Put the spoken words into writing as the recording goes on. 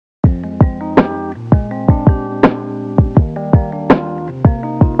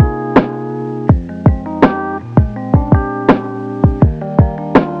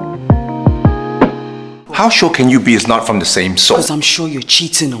how sure can you be it's not from the same source? Because I'm sure you're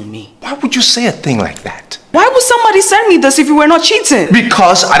cheating on me. Why would you say a thing like that? Why would somebody send me this if you were not cheating?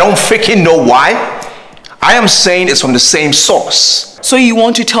 Because I don't freaking know why. I am saying it's from the same source. So you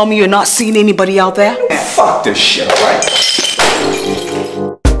want to tell me you're not seeing anybody out there? Fuck this shit, alright?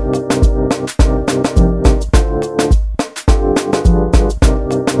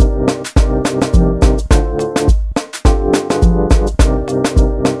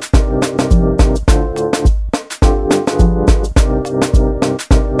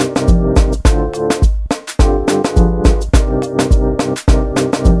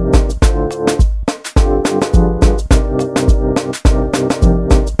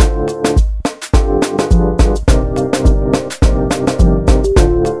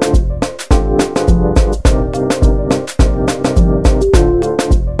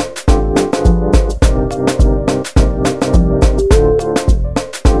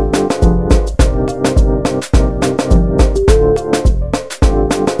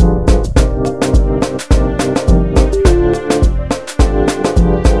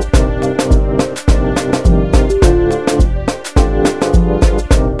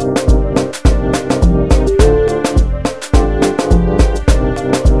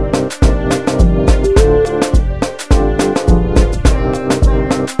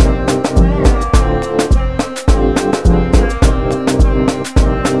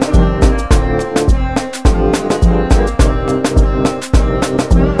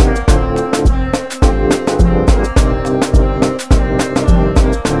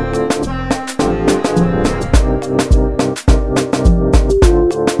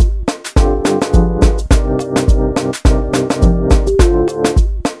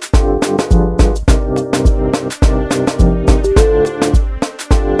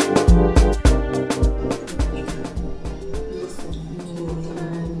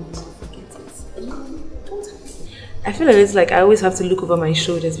 It's like I always have to look over my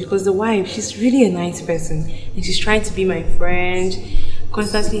shoulders because the wife, she's really a nice person and she's trying to be my friend.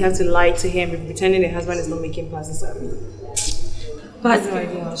 Constantly have to lie to him and pretending the husband is not making passes at me. But no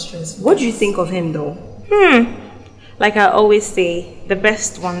idea how stressful. What do you think of him though? Like I always say, the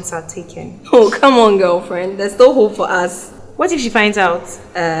best ones are taken. Oh, come on, girlfriend. There's still hope for us. What if she finds out?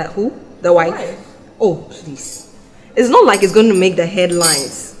 Who? The wife? Oh, please. It's not like it's going to make the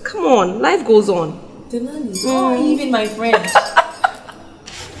headlines. Come on, life goes on. The nanny. Oh, even my friend.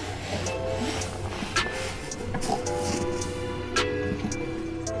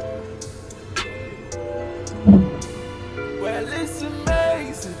 Well, it's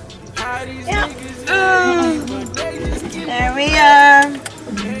amazing how these niggas There we are.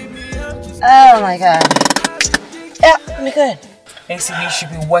 Oh my god. Yeah, be good. ACB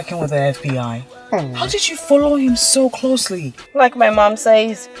should be working with the FBI. How did you follow him so closely? Like my mom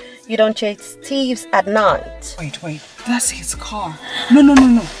says, you don't chase thieves at night. Wait. That's his car. No.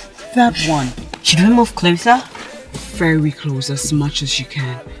 That one. Should we move closer? Very close, as much as you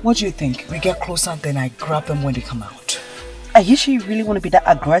can. What do you think? We get closer, then I grab them when they come out. Are you sure you really want to be that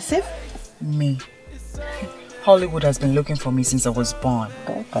aggressive? Me. Hollywood has been looking for me since I was born.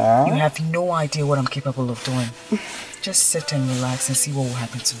 Okay. You have no idea what I'm capable of doing. Just sit and relax and see what will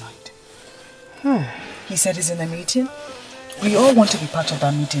happen tonight. He said he's in a meeting. We all want to be part of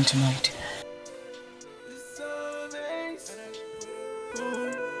that meeting tonight.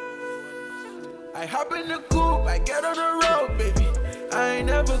 I hop in the coupe, I get on the road, baby. I ain't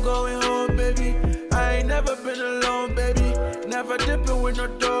never going home, baby. I ain't never been alone, baby. Never dipping with no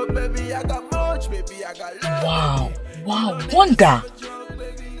dog, baby. I got much, baby. I got love. Wow, Wanda.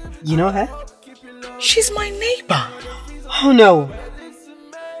 You know her? She's my neighbor. Oh no.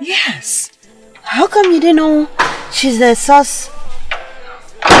 Yes. How come you didn't know she's the sus?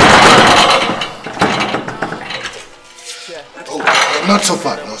 Oh, not so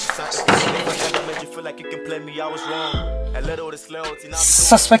fast, not so fast.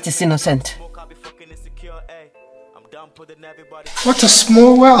 Suspect is innocent. What a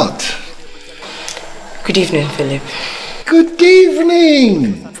small world. Good evening, Philip. Good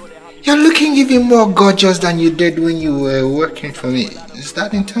evening. You're looking even more gorgeous than you did when you were working for me. Is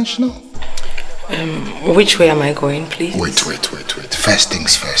that intentional? Which way am I going, please? Wait. First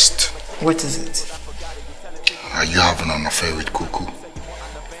things first. What is it? Are you having an affair with Kuuku?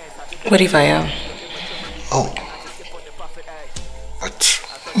 What if I am? Oh. But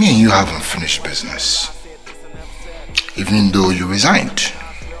me and you haven't finished business. Even though you resigned.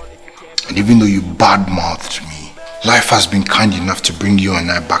 And even though you bad-mouthed me, life has been kind enough to bring you and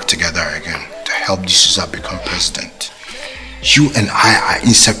I back together again to help D'Souza become president. You and I are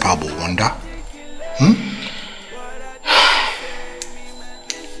inseparable, Wanda.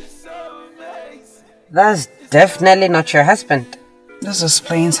 That's definitely not your husband. This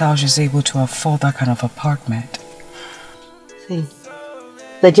explains how she's able to afford that kind of apartment. See,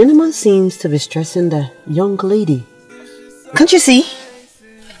 the gentleman seems to be stressing the young lady. Can't you see?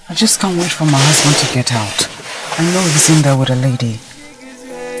 I just can't wait for my husband to get out. I know he's in there with a lady.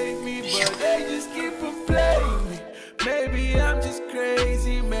 Maybe I'm just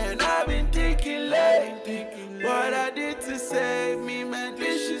crazy, man. I've been thinking lately what I did to save me, man.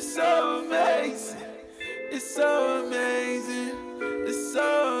 This is so amazing. It's so amazing. It's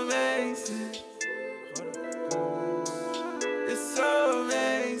so amazing. It's so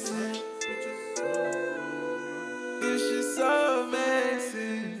amazing. This is so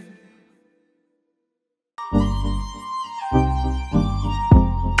amazing.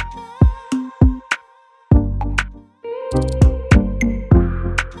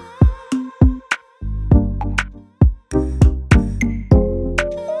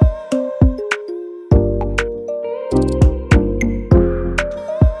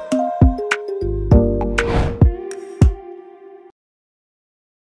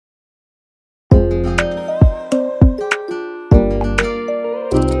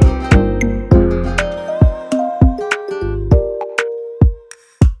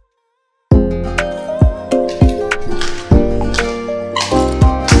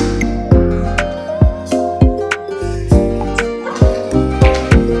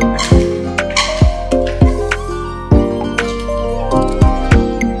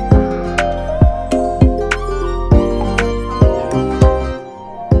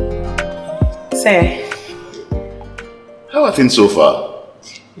 How are things so far?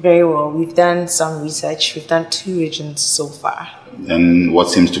 Very well. We've done some research. We've done 2 agents so far. Then what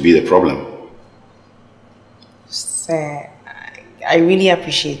seems to be the problem? Sir, I really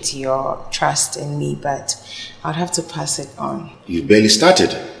appreciate your trust in me, but I'd have to pass it on. You barely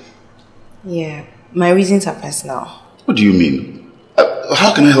started. Yeah, my reasons are personal. What do you mean?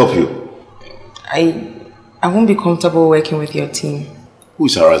 How can I help you? I won't be comfortable working with your team. Who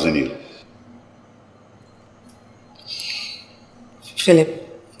is harassing you? Philip.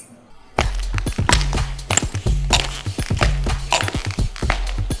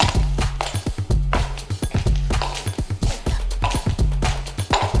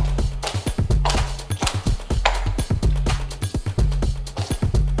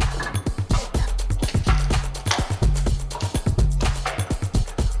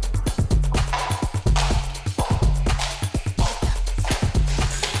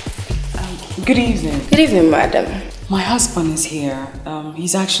 Good evening. Good evening, madam. My husband is here.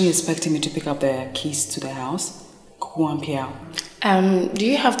 He's actually expecting me to pick up the keys to the house. Kuuku. Do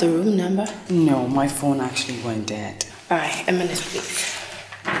you have the room number? No, my phone actually went dead. Alright, a minute, please.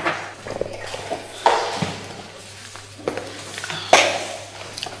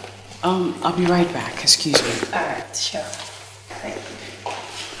 I'll be right back. Excuse me. Alright, sure. Thank you.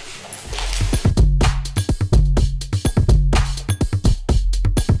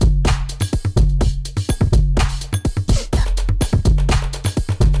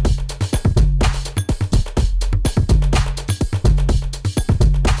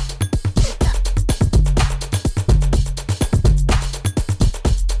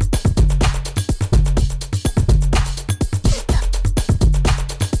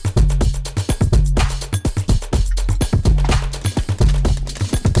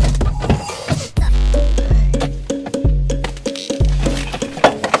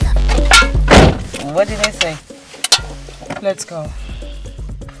 What did they say? Let's go.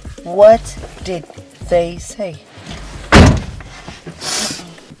 What did they say?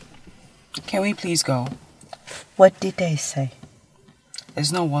 Can we please go? What did they say?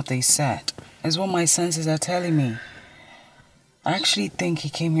 It's not what they said. It's what my senses are telling me. I actually think he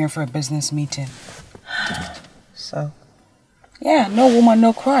came here for a business meeting. So? Yeah, no woman,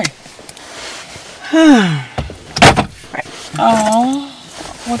 no cry. Right. Oh,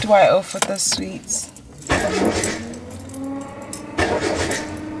 what do I owe for the sweets?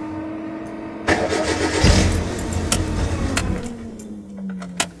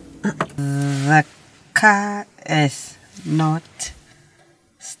 The car is not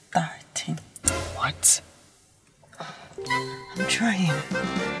starting. What? I'm trying.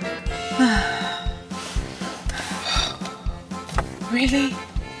 Really?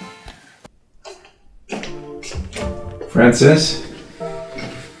 Francis?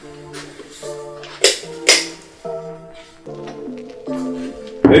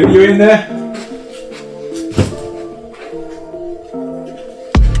 Baby, you in there?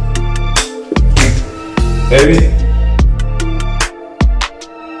 Baby?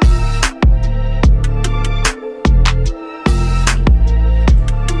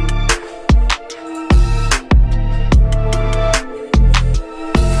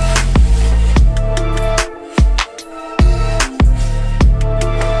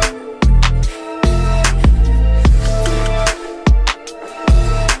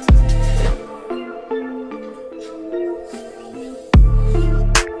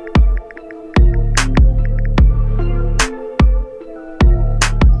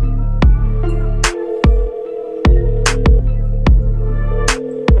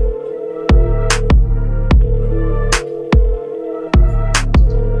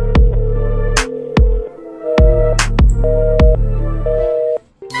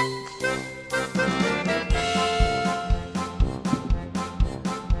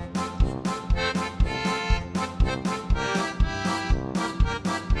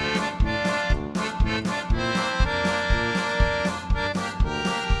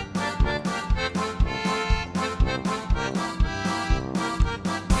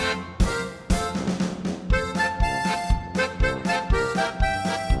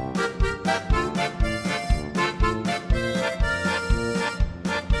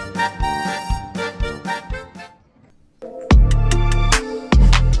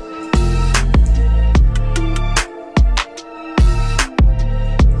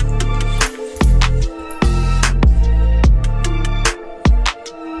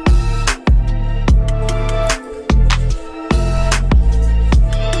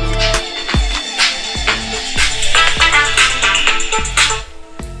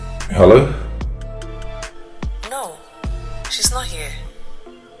 Hello? No, she's not here.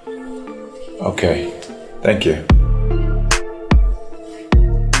 Okay, thank you.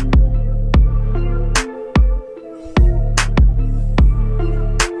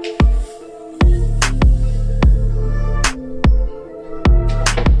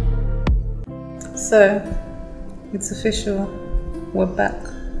 So, it's official. We're back,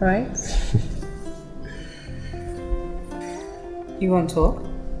 right? You want to talk?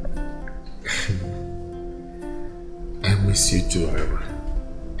 I miss you too, Ira.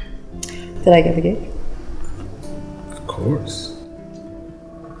 Did I get the gig? Of course.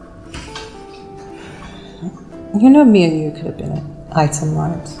 You know me and you could have been an item,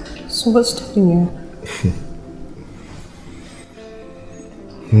 right? So what's stopping you?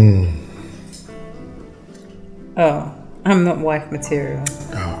 Oh, I'm not wife material.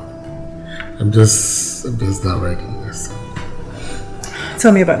 Oh, I'm just not ready. So.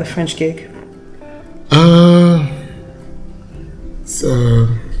 Tell me about the French gig.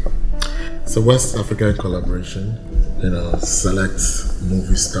 It's a West African collaboration. You know, select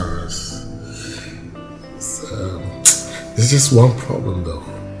movie stars. So, there's just one problem though.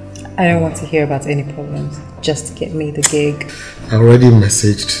 I don't want to hear about any problems. Just get me the gig. I already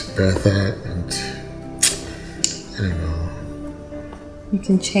messaged Bertha and I don't know. You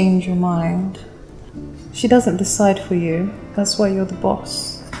can change your mind. She doesn't decide for you. That's why you're the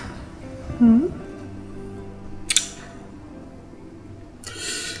boss.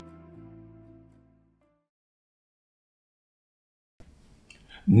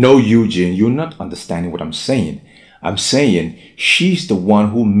 No, Eugene, you're not understanding what I'm saying. I'm saying she's the one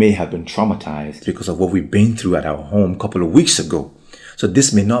who may have been traumatized because of what we've been through at our home a couple of weeks ago. So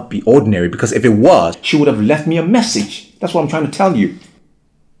this may not be ordinary, because if it was, she would have left me a message. That's what I'm trying to tell you.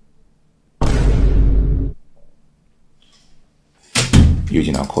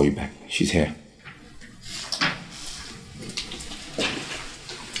 Eugene, I'll call you back. She's here.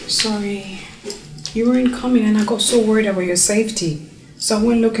 Sorry. You weren't coming and I got so worried about your safety. So I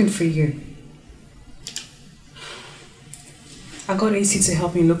went looking for you. I got AC to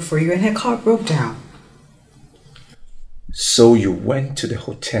help me look for you and her car broke down. So you went to the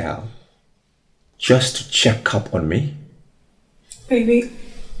hotel just to check up on me? Baby,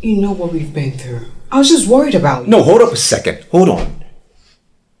 you know what we've been through. I was just worried about you. No, hold up a second. Hold on.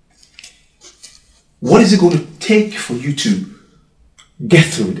 What is it going to take for you to get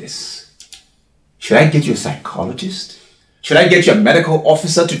through this? Should I get you a psychologist? Should I get you a medical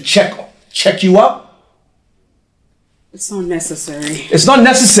officer to check you up? It's not necessary. It's not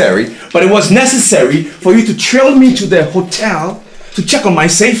necessary, but it was necessary for you to trail me to the hotel to check on my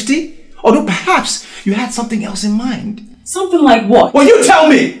safety? Although perhaps you had something else in mind. Something like what? Well, you tell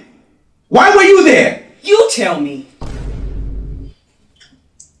me! Why were you there? You tell me.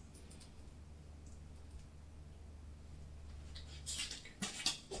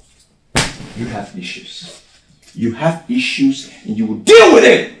 You have issues. You have issues and you will deal with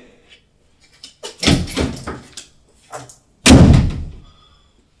it!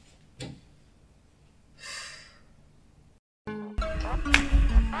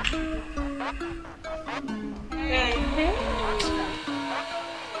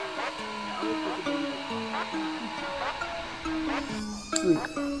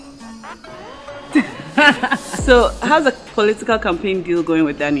 So, how's the political campaign deal going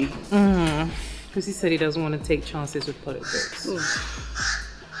with Danny? Because he said he doesn't want to take chances with politics.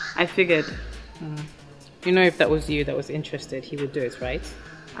 I figured. You know, if that was you that was interested, he would do it, right?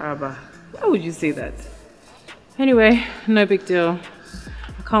 Araba, why would you say that? Anyway, no big deal.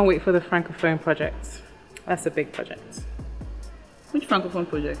 I can't wait for the Francophone project. That's a big project. Which Francophone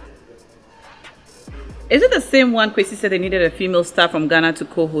project? Is it the same one Kwesi said they needed a female star from Ghana to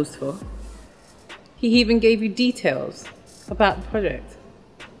co-host for? He even gave you details about the project.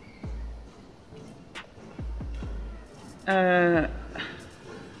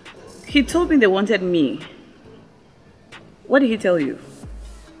 He told me they wanted me. What did he tell you?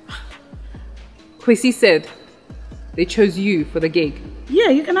 Kwesi said they chose you for the gig. Yeah,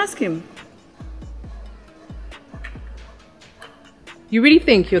 you can ask him. You really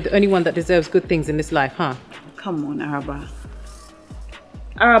think you're the only one that deserves good things in this life, huh? Come on, Araba.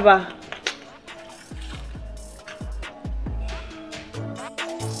 Araba.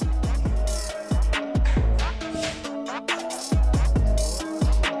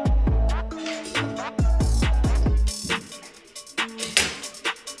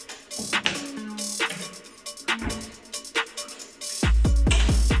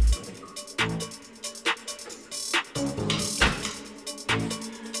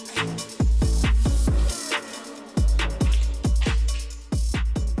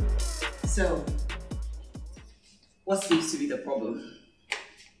 So, what seems to be the problem?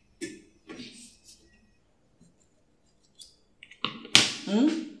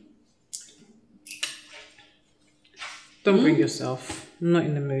 Don't bring yourself. I'm not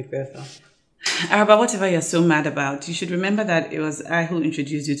in the mood, Bertha. Araba, whatever you're so mad about, you should remember that it was I who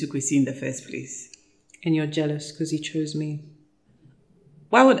introduced you to Kwesi in the first place. And you're jealous because he chose me.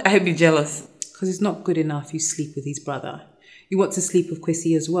 Why would I be jealous? Because it's not good enough you sleep with his brother. You want to sleep with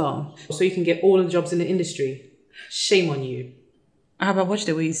Kwesi as well, so you can get all the jobs in the industry. Shame on you. Araba, watch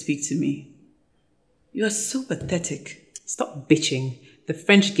the way you speak to me. You are so pathetic. Stop bitching. The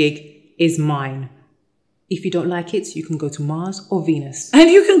French gig is mine. If you don't like it, you can go to Mars or Venus. And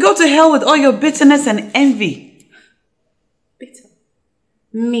you can go to hell with all your bitterness and envy. Bitter?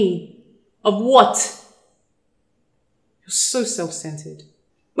 Me? Of what? You're so self-centered.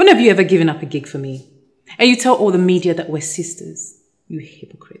 When have you ever given up a gig for me? And you tell all the media that we're sisters. You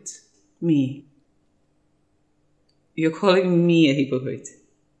hypocrite. Me? You're calling me a hypocrite?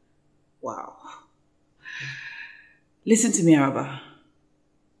 Wow. Listen to me, Araba.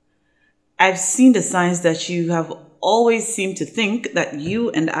 I've seen the signs that you have always seemed to think that you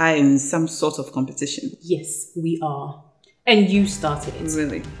and I are in some sort of competition. Yes, we are. And you started it.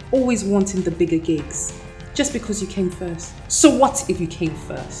 Really? Always wanting the bigger gigs. Just because you came first. So what if you came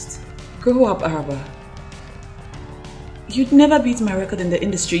first? Grow up, Araba. You'd never beat my record in the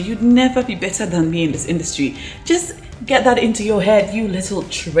industry. You'd never be better than me in this industry. Just get that into your head, you little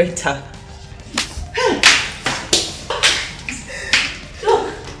traitor.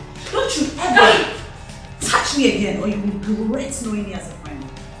 Touch me again or you will regret knowing me as a friend.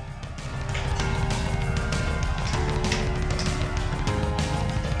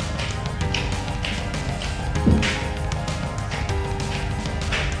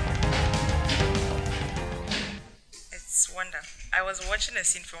 It's Wonder. I was watching a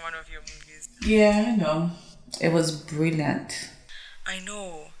scene from one of your movies. Yeah, I know. It was brilliant. I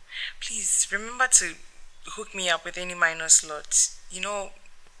know. Please remember to hook me up with any minor slots. You know,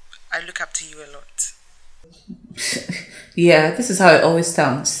 I look up to you a lot. Yeah, this is how it always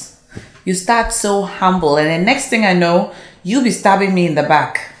sounds. You start so humble and the next thing I know, you'll be stabbing me in the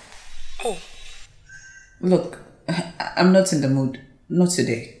back. Oh. Look, I'm not in the mood. Not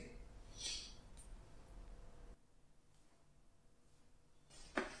today.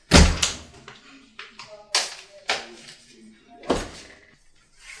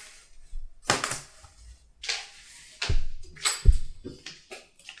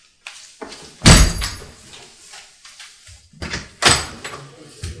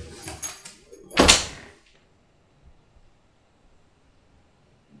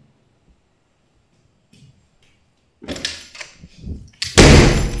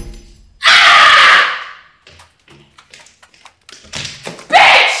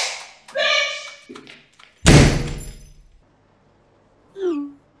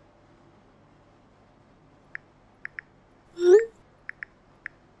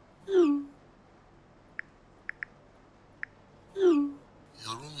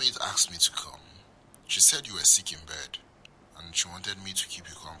 Asked me to come. She said you were sick in bed and she wanted me to keep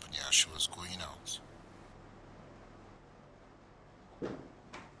you company as she was going out.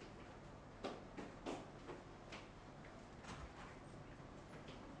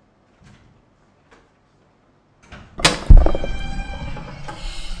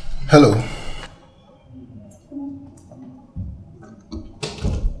 Hello.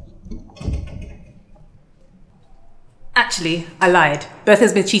 Actually, I lied.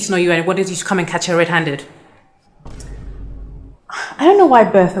 Bertha's been cheating on you and wanted you to come and catch her red-handed. I don't know why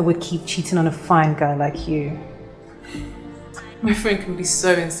Bertha would keep cheating on a fine guy like you. My friend can be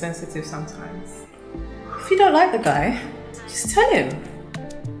so insensitive sometimes. If you don't like the guy, just tell him,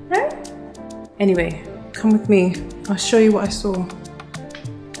 right? Anyway, come with me. I'll show you what I saw.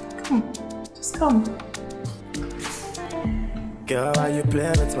 Come, just come. Girl, why you play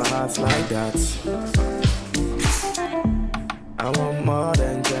with my heart like that? I want more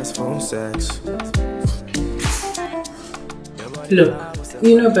than just phone sex. Look,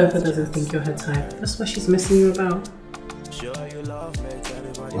 you know Bertha doesn't think you're her type. That's why she's messing you about.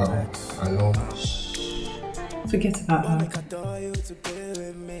 Well, I know. Forget about her.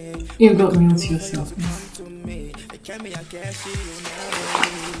 You've got me onto yourself now.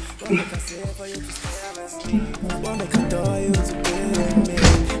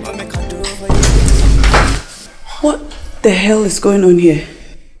 What the hell is going on here?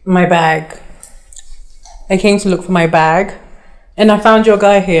 My bag. I came to look for my bag and I found your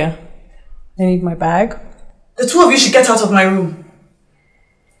guy here. I need my bag. The two of you should get out of my room.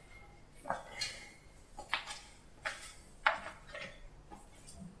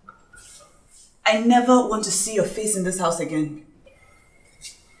 I never want to see your face in this house again.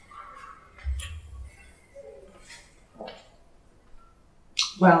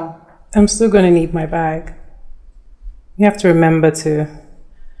 Well, I'm still going to need my bag. You have to remember to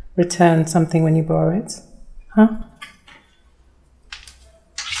return something when you borrow it. Huh?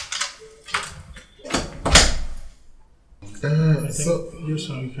 So you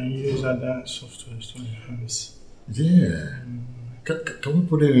can use that software to enhance. Yeah. Can we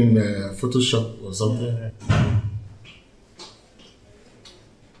put it in Photoshop or something?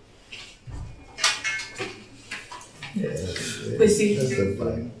 Yeah. That's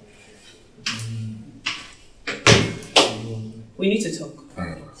fine. We need to talk.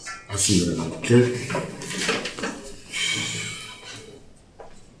 Alright, I'll see you then, okay?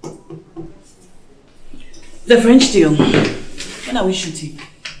 The French deal. When are we shooting?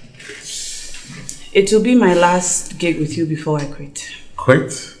 It will be my last gig with you before I quit.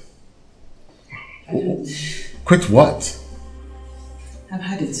 Quit? Quit what? I've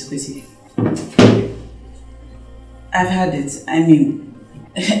had it, Kwesi. I've had it. I mean,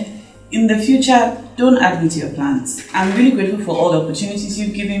 in the future, don't add me to your plans. I'm really grateful for all the opportunities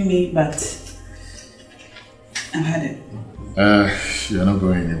you've given me, but I've had it. You're not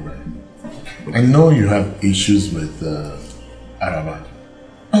going anywhere. I know you have issues with Araba.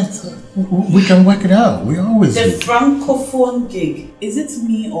 But we can work it out. We always The do. Francophone gig, is it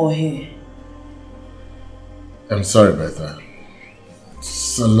me or her? I'm sorry, Bertha.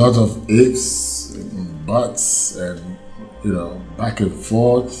 It's a lot of ifs and buts and, you know, back and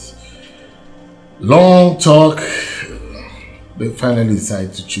forth. Long talk. They finally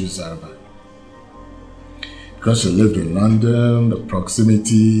decided to choose Araba. Because she lived in London, the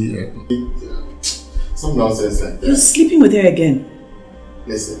proximity, and some nonsense like that. You're sleeping with her again.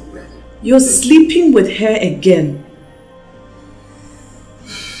 Listen, Bertha. You're sleeping with her again.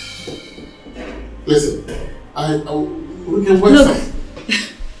 Listen, we can work Look,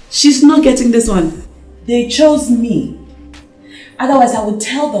 she's not getting this one. They chose me. Otherwise, I would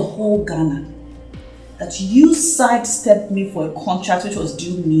tell the whole Ghana that you sidestepped me for a contract which was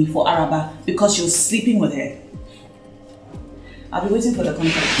due me for Araba because you were sleeping with her. I'll be waiting for the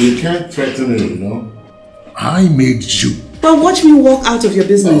contract. You can't threaten her, you know. I made you. But watch me walk out of your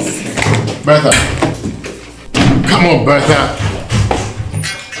business. Bertha. Come on, Bertha.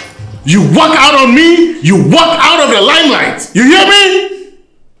 You walk out on me, you walk out of the limelight. You hear me?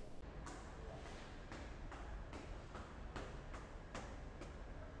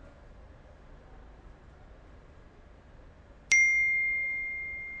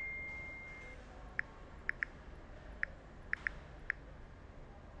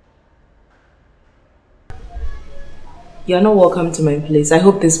 You're not welcome to my place. I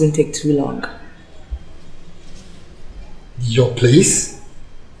hope this won't take too long. Your place?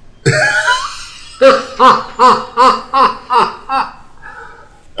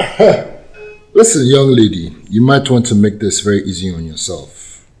 Listen, young lady, you might want to make this very easy on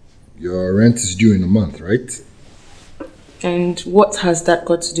yourself. Your rent is due in a month, right? And what has that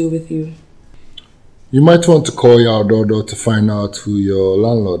got to do with you? You might want to call your door to find out who your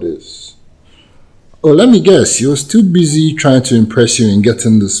landlord is. Oh, let me guess, you're still busy trying to impress you in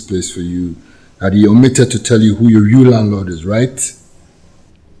getting this place for you, that he omitted to tell you who your real landlord is, right?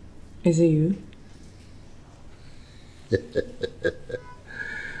 Is it you?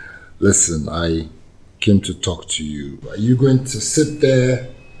 Listen, I came to talk to you. Are you going to sit there,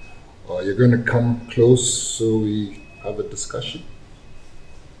 or you're going to come close so we have a discussion?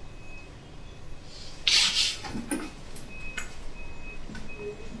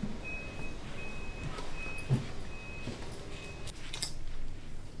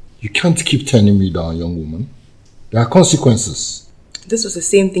 You can't keep turning me down, young woman. There are consequences. This was the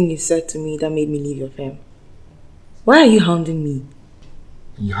same thing you said to me that made me leave your firm. Why are you hounding me?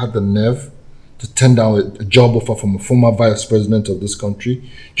 You had the nerve to turn down a job offer from a former vice president of this country.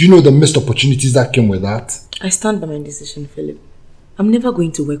 Do you know the missed opportunities that came with that? I stand by my decision, Philip. I'm never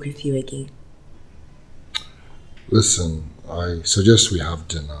going to work with you again. Listen, I suggest we have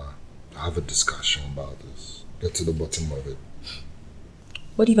dinner, have a discussion about this, get to the bottom of it.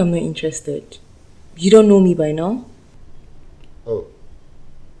 What if I'm not interested? You don't know me by now? Oh.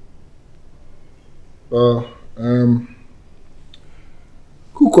 Well,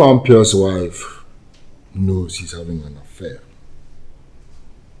 Kuuku Ampio's wife knows he's having an affair.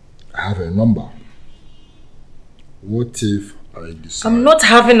 I have her number. What if I decide... I'm not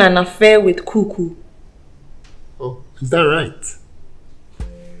having an affair with Kuuku. Oh, is that right?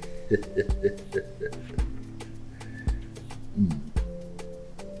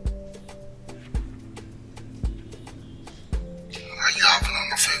 Are you having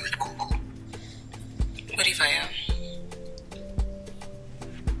an affair with Kuuku?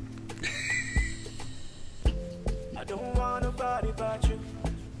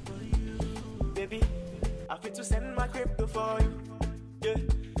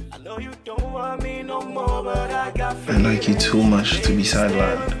 I like you too much to be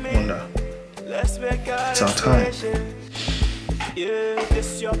sidelined, Wanda. It's our time.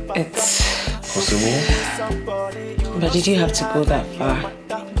 It's possible. But did you have to go that far?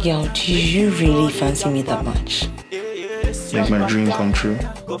 Yo, do you really fancy me that much? Make my dream come true.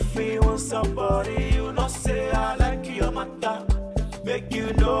 Make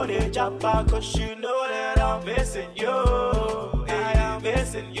you know the jump, cause you know that I'm missing you. I am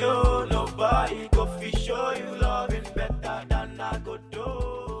missing you.